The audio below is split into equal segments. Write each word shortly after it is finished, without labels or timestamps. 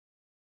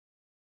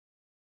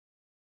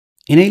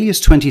In Alias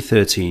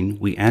 2013,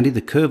 we added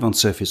the Curve on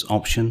Surface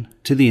option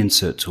to the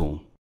Insert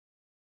tool.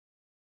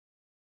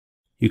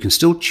 You can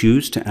still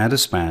choose to add a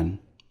span,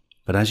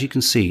 but as you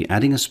can see,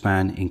 adding a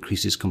span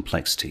increases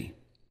complexity.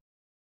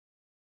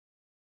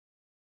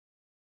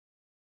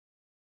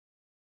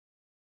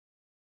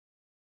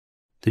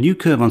 The new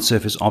Curve on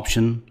Surface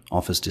option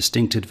offers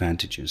distinct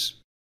advantages.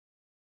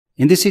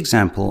 In this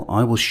example,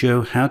 I will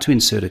show how to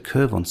insert a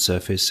curve on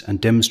surface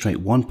and demonstrate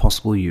one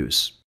possible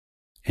use.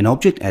 In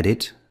Object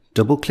Edit,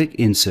 double-click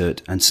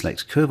Insert and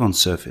select Curve on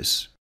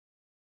Surface.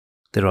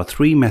 There are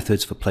three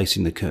methods for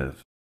placing the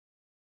curve.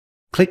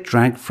 Click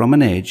Drag from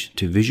an edge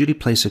to visually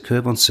place a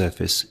curve on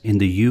surface in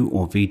the U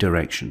or V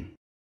direction.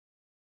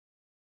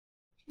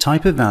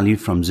 Type a value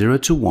from 0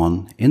 to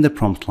 1 in the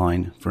prompt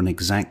line for an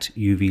exact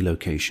UV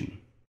location.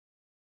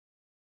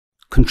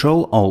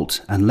 Control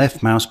Alt and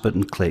left mouse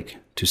button click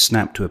to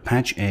snap to a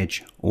patch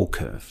edge or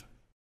curve.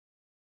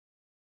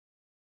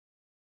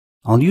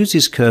 I'll use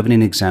this curve in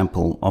an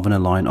example of an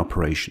align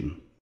operation.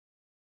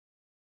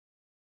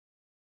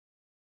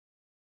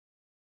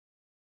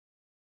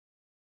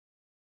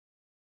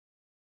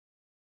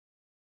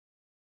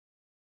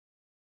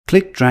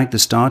 Click drag the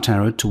start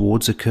arrow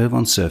towards a curve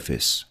on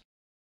surface.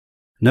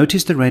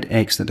 Notice the red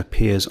X that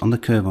appears on the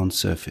curve on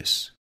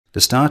surface.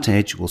 The start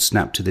edge will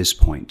snap to this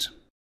point.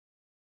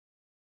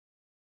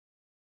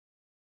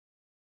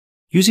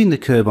 Using the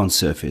curve on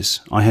surface,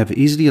 I have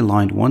easily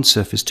aligned one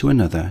surface to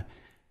another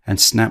and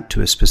snapped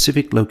to a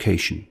specific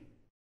location.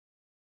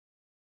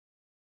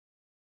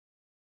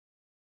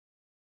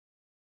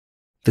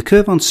 The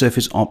Curve on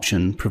Surface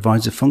option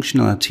provides the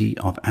functionality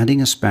of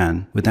adding a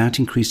span without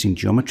increasing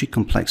geometry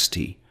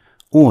complexity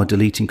or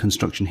deleting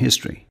construction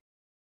history.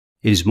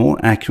 It is more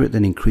accurate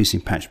than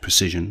increasing patch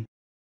precision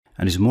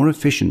and is more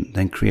efficient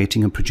than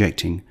creating and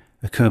projecting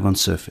a curve on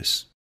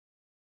surface.